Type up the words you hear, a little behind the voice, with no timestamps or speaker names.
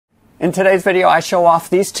In today's video, I show off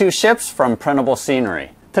these two ships from Printable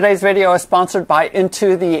Scenery. Today's video is sponsored by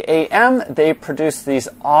Into the AM. They produce these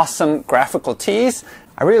awesome graphical tees.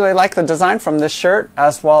 I really like the design from this shirt,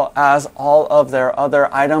 as well as all of their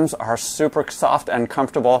other items are super soft and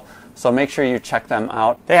comfortable, so make sure you check them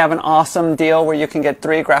out. They have an awesome deal where you can get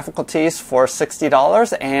 3 graphical tees for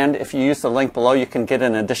 $60, and if you use the link below, you can get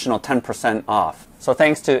an additional 10% off. So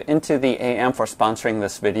thanks to Into the AM for sponsoring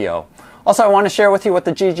this video. Also, I want to share with you what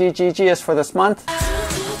the GGGG is for this month.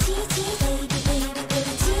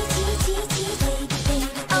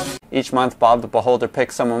 Each month, Bob the Beholder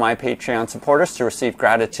picks some of my Patreon supporters to receive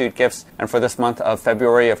gratitude gifts. And for this month of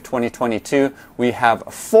February of 2022, we have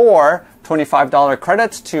 4 $25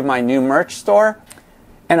 credits to my new merch store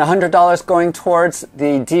and $100 going towards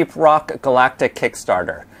the Deep Rock Galactic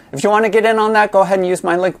Kickstarter. If you want to get in on that, go ahead and use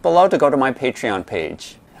my link below to go to my Patreon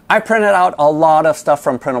page. I printed out a lot of stuff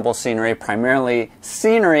from Printable Scenery, primarily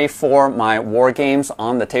scenery for my war games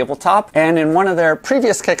on the tabletop. And in one of their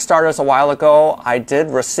previous Kickstarters a while ago, I did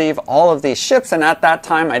receive all of these ships, and at that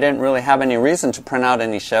time I didn't really have any reason to print out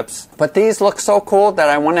any ships. But these look so cool that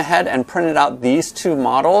I went ahead and printed out these 2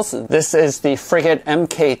 models. This is the frigate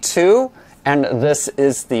MK2. And this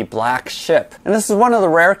is the black ship. And this is one of the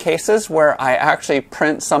rare cases where I actually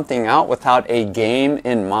print something out without a game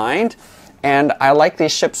in mind. And I like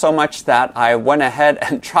these ships so much that I went ahead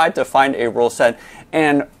and tried to find a rule set.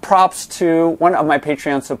 And props to one of my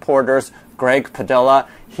Patreon supporters, Greg Padilla.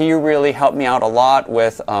 He really helped me out a lot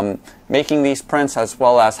with making these prints, as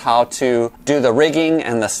well as how to do the rigging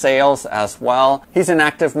and the sails as well. He's an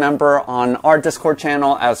active member on our Discord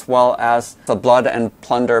channel, as well as the Blood and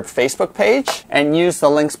Plunder Facebook page. And use the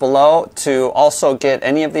links below to also get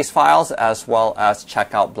any of these files, as well as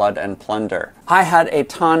check out Blood and Plunder. I had a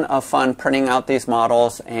ton of fun printing out these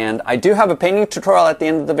models, and I do have a painting tutorial at the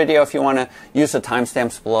end of the video if you want to use the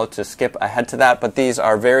timestamps below to skip ahead to that, but these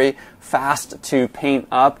are very fast to paint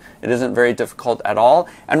up. It isn't very difficult at all.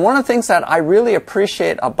 And one of the things that I really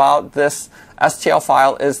appreciate about this STL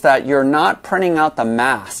file is that you're not printing out the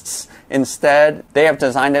masts. Instead, they have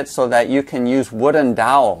designed it so that you can use wooden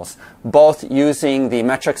dowels, both using the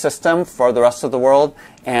metric system for the rest of the world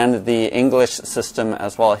and the English system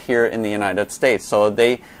as well here in the United States. So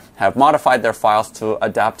they have modified their files to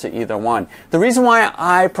adapt to either one. The reason why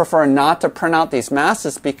I prefer not to print out these masts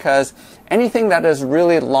is because anything that is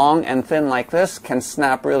really long and thin like this can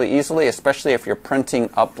snap really easily, especially if you're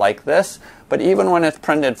printing up like this. But even when it's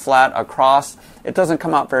printed flat across, it doesn't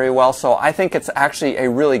come out very well. So I think it's actually a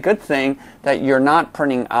really good thing that you're not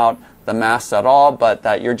printing out the masts at all, but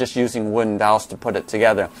that you're just using wooden dowels to put it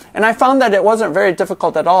together. And I found that it wasn't very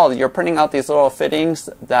difficult at all. You're printing out these little fittings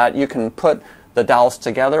that you can put the dowels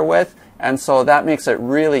together with, and so that makes it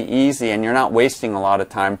really easy, and you're not wasting a lot of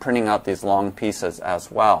time printing out these long pieces as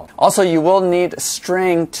well. Also, you will need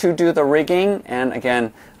string to do the rigging, and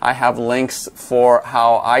again, I have links for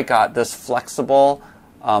how I got this flexible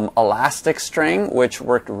elastic string, which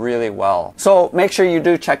worked really well. So make sure you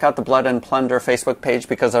do check out the Blood and Plunder Facebook page,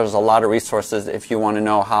 because there's a lot of resources if you want to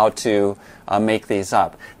know how to make these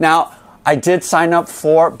up. Now, I did sign up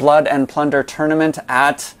for Blood and Plunder tournament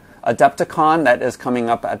at Adepticon that is coming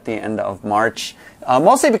up at the end of March,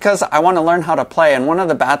 mostly because I want to learn how to play. And one of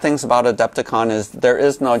the bad things about Adepticon is there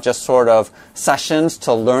is no just sort of sessions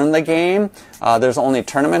to learn the game. There's only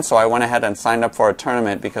tournaments, so I went ahead and signed up for a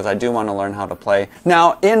tournament because I do want to learn how to play.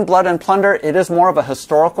 Now, in Blood and Plunder, it is more of a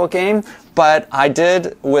historical game, but I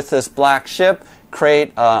did, with this black ship, create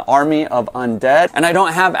an army of undead. And I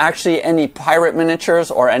don't have actually any pirate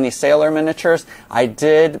miniatures or any sailor miniatures. I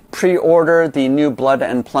did pre-order the new Blood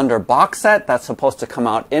and Plunder box set that's supposed to come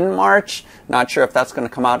out in March. Not sure if that's going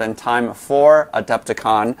to come out in time for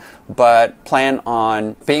Adepticon, but plan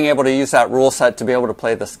on being able to use that rule set to be able to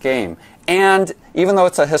play this game. And even though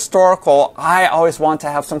it's a historical, I always want to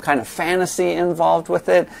have some kind of fantasy involved with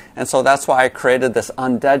it. And so that's why I created this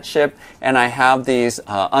undead ship. And I have these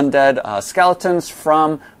undead skeletons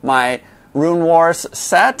from my Rune Wars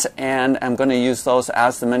set. And I'm going to use those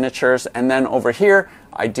as the miniatures. And then over here,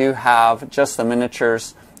 I do have just the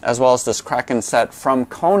miniatures, as well as this Kraken set from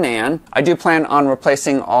Conan. I do plan on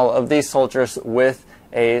replacing all of these soldiers with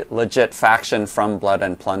a legit faction from Blood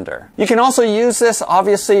and Plunder. You can also use this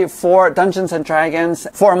obviously for Dungeons and Dragons,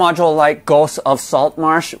 for a module like Ghosts of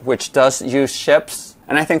Saltmarsh, which does use ships.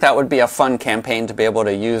 And I think that would be a fun campaign to be able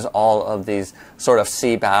to use all of these sort of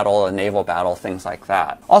sea battle and naval battle, things like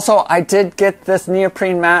that. Also, I did get this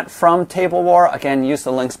neoprene mat from Table War. Again, use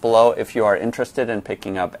the links below if you are interested in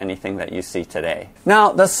picking up anything that you see today.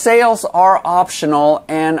 Now, the sails are optional,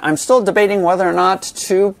 and I'm still debating whether or not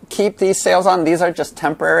to keep these sails on. These are just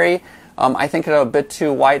temporary. I think it's a bit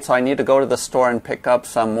too white, so I need to go to the store and pick up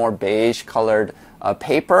some more beige colored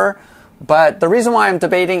paper. But the reason why I'm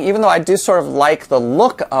debating, even though I do sort of like the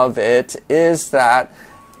look of it, is that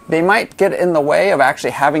they might get in the way of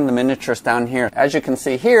actually having the miniatures down here. As you can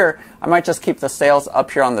see here, I might just keep the sails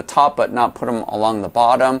up here on the top but not put them along the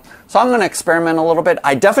bottom. So I'm going to experiment a little bit.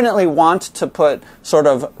 I definitely want to put sort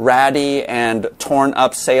of ratty and torn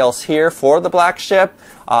up sails here for the black ship.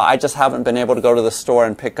 I just haven't been able to go to the store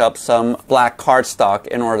and pick up some black cardstock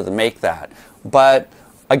in order to make that. But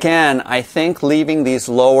again, I think leaving these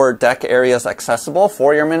lower deck areas accessible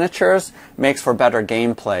for your miniatures makes for better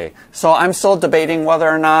gameplay. So I'm still debating whether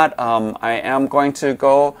or not I am going to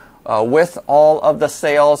go with all of the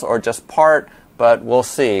sails or just part, but we'll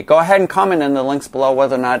see. Go ahead and comment in the links below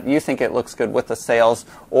whether or not you think it looks good with the sails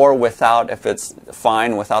or without, if it's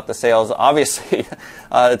fine without the sails. Obviously,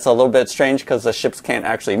 it's a little bit strange because the ships can't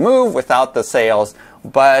actually move without the sails,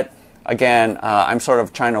 but again, I'm sort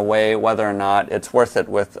of trying to weigh whether or not it's worth it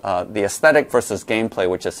with the aesthetic versus gameplay,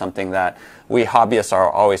 which is something that we hobbyists are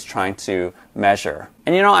always trying to measure.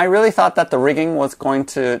 And you know, I really thought that the rigging was going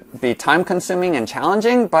to be time-consuming and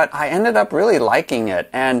challenging, but I ended up really liking it.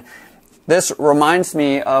 And this reminds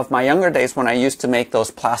me of my younger days when I used to make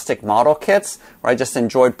those plastic model kits where I just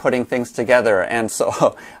enjoyed putting things together. And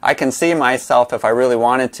so I can see myself, if I really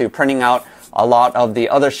wanted to, printing out a lot of the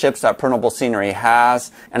other ships that Printable Scenery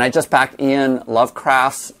has. And I just backed Ian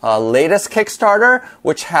Lovecraft's latest Kickstarter,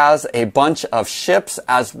 which has a bunch of ships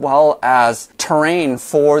as well as terrain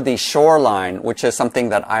for the shoreline, which is something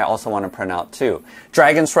that I also want to print out too.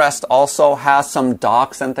 Dragon's Rest also has some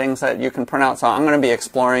docks and things that you can print out. So I'm going to be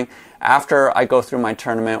exploring after I go through my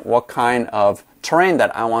tournament what kind of terrain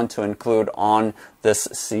that I want to include on this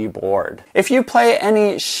seaboard. If you play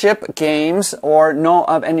any ship games or know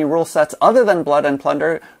of any rule sets other than Blood and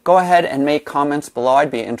Plunder, go ahead and make comments below.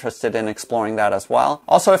 I'd be interested in exploring that as well.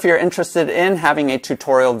 Also, if you're interested in having a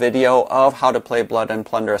tutorial video of how to play Blood and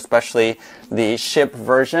Plunder, especially the ship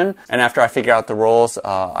version, and after I figure out the rules,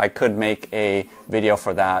 I could make a video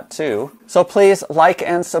for that too. So please like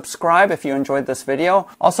and subscribe if you enjoyed this video.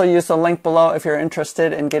 Also use the link below if you're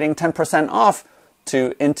interested in getting 10% off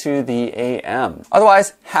to Into the AM.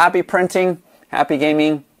 Otherwise, happy printing, happy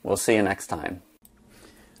gaming. We'll see you next time.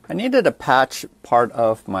 I needed to patch part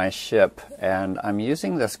of my ship, and I'm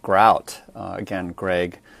using this grout. Again,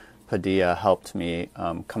 Greg Padilla helped me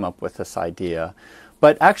come up with this idea.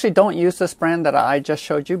 But actually don't use this brand that I just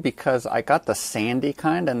showed you because I got the sandy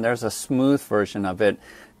kind and there's a smooth version of it.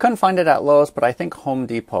 Couldn't find it at Lowe's, but I think Home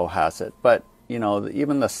Depot has it. But you know,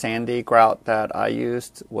 even the sandy grout that I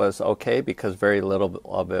used was okay because very little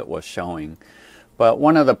of it was showing. But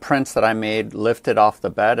one of the prints that I made lifted off the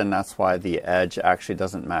bed, and that's why the edge actually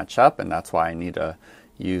doesn't match up, and that's why I need to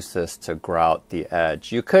use this to grout the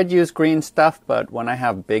edge. You could use green stuff, but when I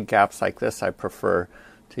have big gaps like this, I prefer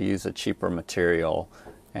to use a cheaper material.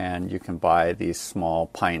 And you can buy these small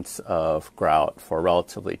pints of grout for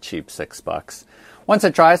relatively cheap, $6. Once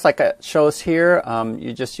it dries like it shows here,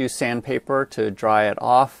 you just use sandpaper to dry it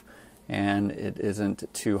off, and it isn't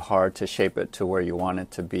too hard to shape it to where you want it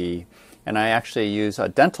to be. And I actually use a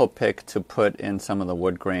dental pick to put in some of the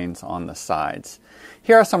wood grains on the sides.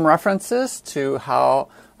 Here are some references to how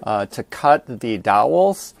to cut the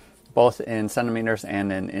dowels, both in centimeters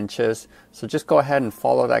and in inches. So just go ahead and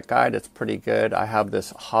follow that guide. It's pretty good. I have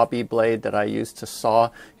this hobby blade that I use to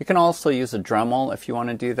saw. You can also use a Dremel if you want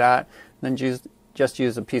to do that. Then just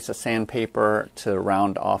use a piece of sandpaper to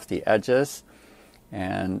round off the edges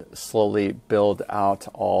and slowly build out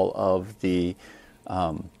all of the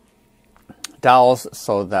dowels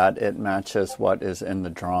so that it matches what is in the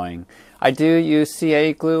drawing. I do use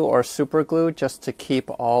CA glue or super glue just to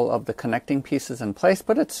keep all of the connecting pieces in place,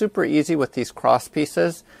 but it's super easy with these cross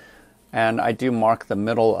pieces, and I do mark the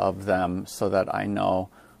middle of them so that I know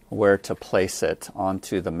where to place it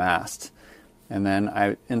onto the mast. And then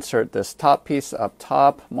I insert this top piece up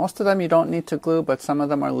top. Most of them you don't need to glue, but some of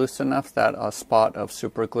them are loose enough that a spot of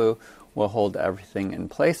super glue will hold everything in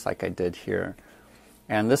place like I did here.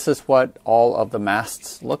 And this is what all of the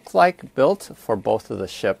masts look like built for both of the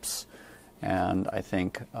ships. And I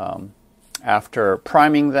think after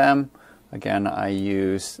priming them, again, I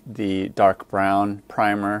use the dark brown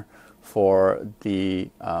primer for the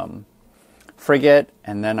frigate,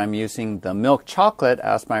 and then I'm using the milk chocolate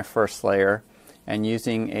as my first layer. And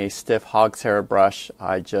using a stiff hogshair brush,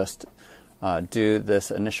 I just do this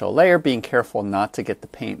initial layer, being careful not to get the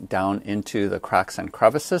paint down into the cracks and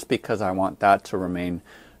crevices because I want that to remain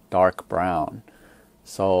dark brown.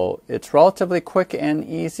 So it's relatively quick and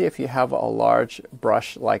easy if you have a large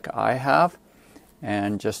brush like I have,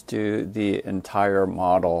 and just do the entire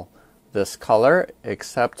model this color,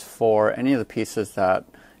 except for any of the pieces that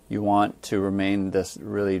you want to remain this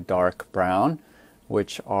really dark brown,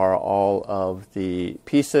 which are all of the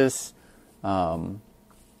pieces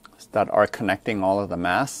that are connecting all of the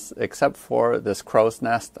masts. Except for this crow's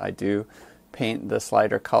nest, I do paint this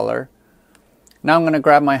lighter color. Now I'm going to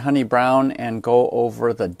grab my honey brown and go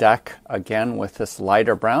over the deck again with this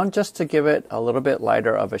lighter brown, just to give it a little bit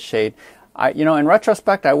lighter of a shade. In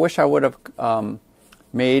retrospect, I wish I would have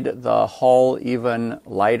made the hull even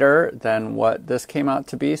lighter than what this came out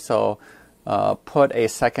to be. So put a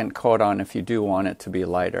second coat on if you do want it to be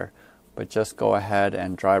lighter. But just go ahead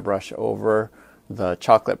and dry brush over the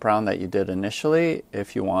chocolate brown that you did initially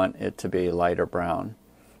if you want it to be lighter brown.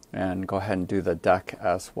 And go ahead and do the deck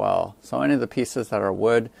as well. So any of the pieces that are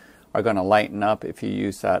wood are going to lighten up if you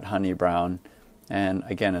use that honey brown. And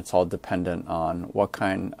again, it's all dependent on what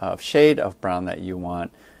kind of shade of brown that you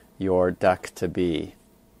want your deck to be.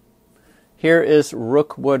 Here is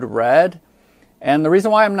Rookwood Red. And the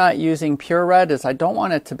reason why I'm not using pure red is I don't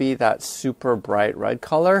want it to be that super bright red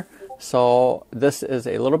color. So this is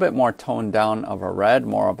a little bit more toned down of a red,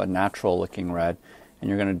 more of a natural looking red. And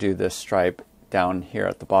you're going to do this stripe down here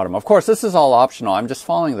at the bottom. Of course, this is all optional. I'm just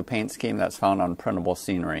following the paint scheme that's found on Printable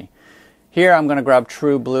Scenery. Here I'm going to grab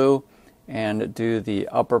True Blue and do the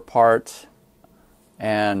upper part.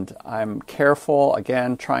 And I'm careful,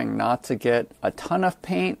 again, trying not to get a ton of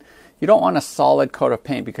paint. You don't want a solid coat of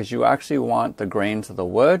paint because you actually want the grains of the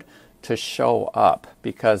wood to show up,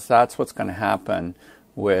 because that's what's going to happen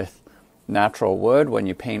with natural wood when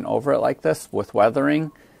you paint over it like this with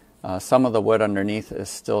weathering. Some of the wood underneath is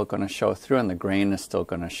still going to show through and the grain is still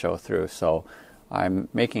going to show through. So I'm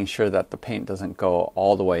making sure that the paint doesn't go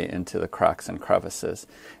all the way into the cracks and crevices.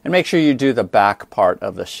 And make sure you do the back part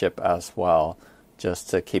of the ship as well, just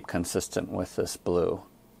to keep consistent with this blue.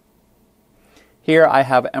 Here I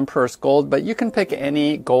have Emperor's Gold, but you can pick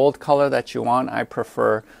any gold color that you want. I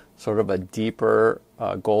prefer sort of a deeper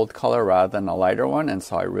gold color rather than a lighter one, and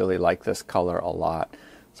so I really like this color a lot.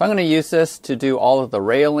 So I'm going to use this to do all of the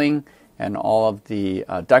railing and all of the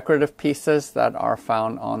decorative pieces that are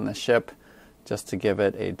found on the ship, just to give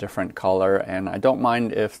it a different color. And I don't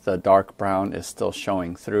mind if the dark brown is still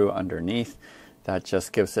showing through underneath. That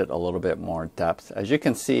just gives it a little bit more depth, as you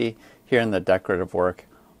can see here in the decorative work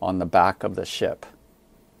on the back of the ship.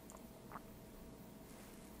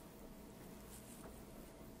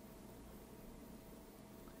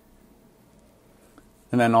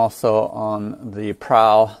 And then also on the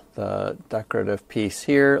prow, the decorative piece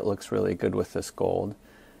here looks really good with this gold.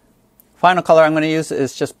 Final color I'm going to use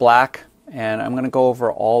is just black, and I'm going to go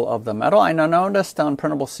over all of the metal. I noticed on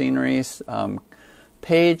Printable Scenery's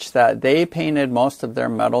page that they painted most of their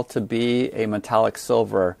metal to be a metallic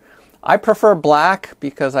silver. I prefer black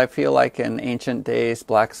because I feel like in ancient days,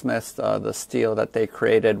 blacksmiths, the steel that they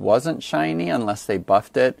created wasn't shiny unless they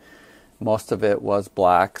buffed it. Most of it was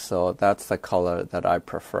black, so that's the color that I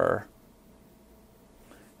prefer.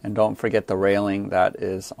 And don't forget the railing that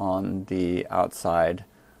is on the outside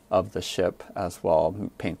of the ship as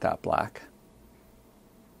well. Paint that black.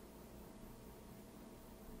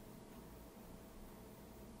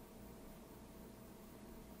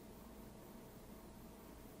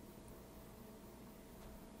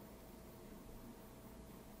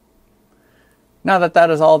 Now that that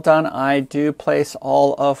is all done, I do place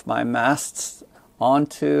all of my masts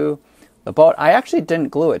onto the boat. I actually didn't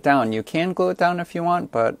glue it down. You can glue it down if you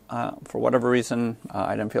want, but for whatever reason,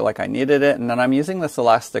 I didn't feel like I needed it. And then I'm using this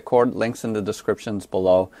elastic cord, links in the descriptions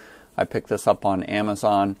below. I picked this up on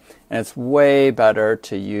Amazon, and it's way better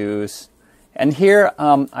to use. And here,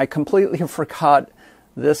 I completely forgot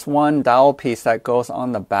this one dowel piece that goes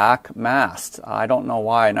on the back mast. I don't know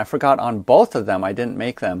why, and I forgot on both of them. I didn't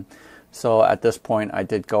make them. So at this point, I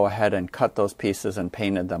did go ahead and cut those pieces and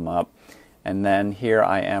painted them up. And then here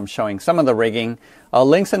I am showing some of the rigging.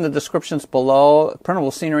 Links in the descriptions below.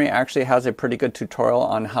 Printable Scenery actually has a pretty good tutorial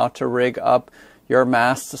on how to rig up your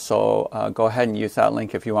masts. So go ahead and use that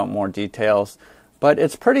link if you want more details. But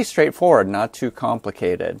it's pretty straightforward, not too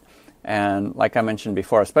complicated. And like I mentioned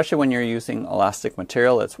before, especially when you're using elastic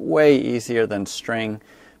material, it's way easier than string,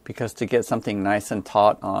 because to get something nice and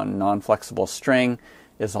taut on non-flexible string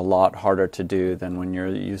is a lot harder to do than when you're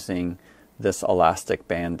using this elastic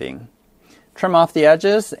banding. Trim off the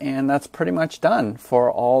edges, and that's pretty much done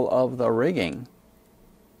for all of the rigging.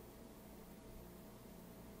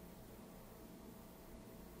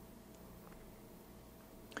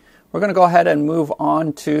 We're going to go ahead and move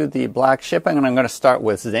on to the black shipping, and I'm going to start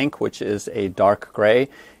with zinc, which is a dark gray,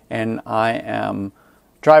 and I am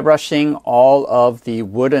dry brushing all of the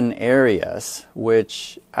wooden areas,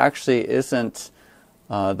 which actually isn't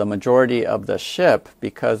the majority of the ship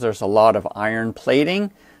because there's a lot of iron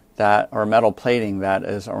plating or metal plating that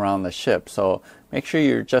is around the ship. So make sure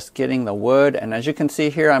you're just getting the wood. And as you can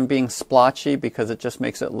see here, I'm being splotchy because it just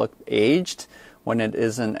makes it look aged when it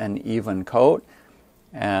isn't an even coat.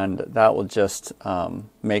 And that will just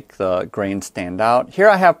make the grain stand out. Here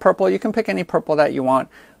I have purple. You can pick any purple that you want.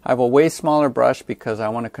 I have a way smaller brush because I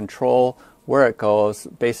want to control where it goes,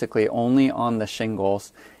 basically only on the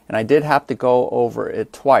shingles. And I did have to go over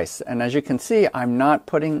it twice. And as you can see, I'm not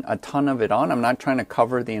putting a ton of it on. I'm not trying to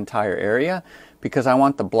cover the entire area because I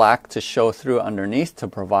want the black to show through underneath to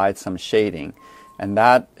provide some shading. And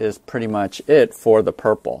that is pretty much it for the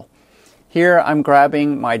purple. Here I'm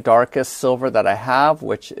grabbing my darkest silver that I have,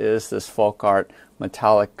 which is this Folk Art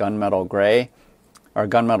Metallic Gunmetal Gray, or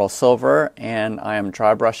Gunmetal Silver, and I am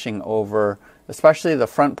dry brushing over especially the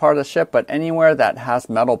front part of the ship, but anywhere that has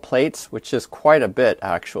metal plates, which is quite a bit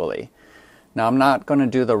actually. Now I'm not going to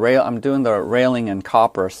do the rail, I'm doing the railing in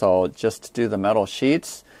copper, so just do the metal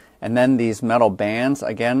sheets, and then these metal bands,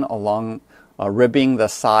 again along ribbing the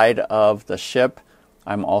side of the ship,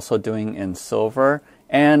 I'm also doing in silver.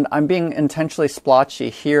 And I'm being intentionally splotchy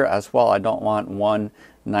here as well. I don't want one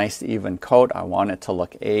nice even coat. I want it to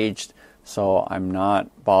look aged. So I'm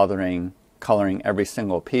not bothering coloring every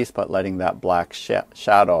single piece, but letting that black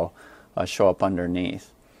shadow show up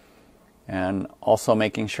underneath. And also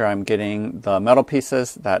making sure I'm getting the metal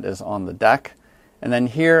pieces that is on the deck. And then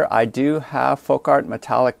here I do have Folk Art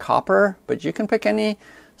Metallic Copper, but you can pick any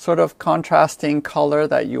sort of contrasting color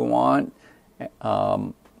that you want.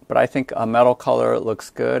 But I think a metal color looks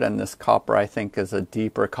good, and this copper I think is a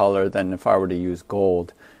deeper color than if I were to use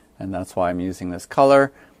gold, and that's why I'm using this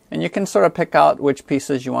color. And you can sort of pick out which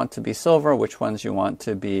pieces you want to be silver, which ones you want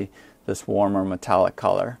to be this warmer metallic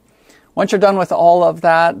color. Once you're done with all of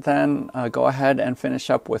that, then go ahead and finish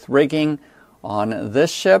up with rigging on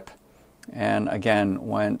this ship, and again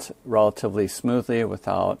went relatively smoothly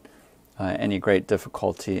without any great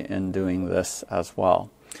difficulty in doing this as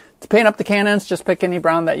well. To paint up the cannons, just pick any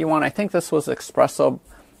brown that you want. I think this was Espresso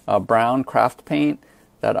brown craft paint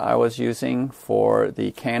that I was using for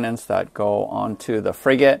the cannons that go onto the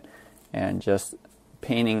frigate, and just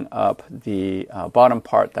painting up the bottom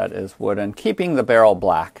part that is wooden, keeping the barrel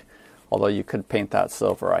black, although you could paint that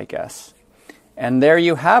silver, I guess. And there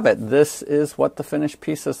you have it. This is what the finished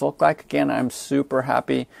pieces look like. Again, I'm super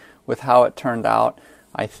happy with how it turned out.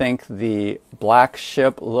 I think the black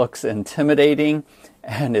ship looks intimidating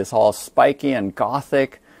and is all spiky and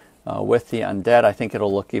gothic with the undead. I think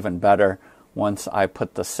it'll look even better once I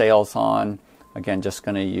put the sails on. Again, just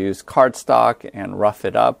going to use cardstock and rough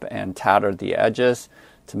it up and tatter the edges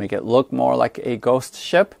to make it look more like a ghost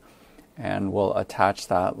ship, and we'll attach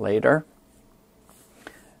that later.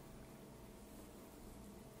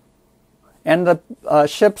 And the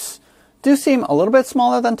ships do seem a little bit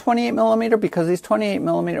smaller than 28 millimeter because these 28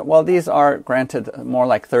 millimeter, well, these are granted more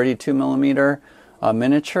like 32 millimeter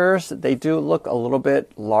miniatures. They do look a little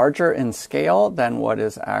bit larger in scale than what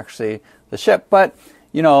is actually the ship. But,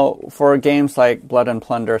 you know, for games like Blood and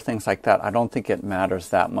Plunder, things like that, I don't think it matters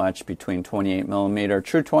that much between 28 millimeter,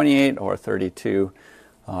 true 28, or 32.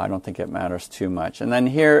 I don't think it matters too much. And then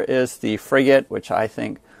here is the frigate, which I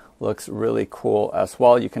think looks really cool as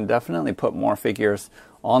well. You can definitely put more figures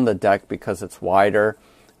on the deck because it's wider.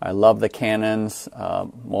 I love the cannons,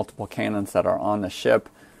 multiple cannons that are on the ship,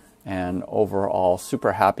 and overall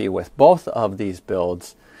super happy with both of these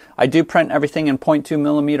builds. I do print everything in 0.2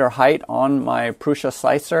 millimeter height on my Prusa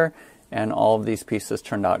slicer, and all of these pieces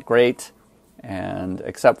turned out great. And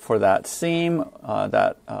except for that seam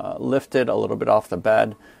that lifted a little bit off the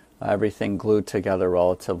bed, everything glued together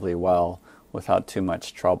relatively well without too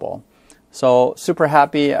much trouble. So super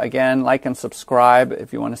happy. Again, like and subscribe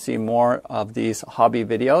if you want to see more of these hobby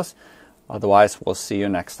videos. Otherwise, we'll see you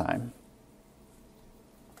next time.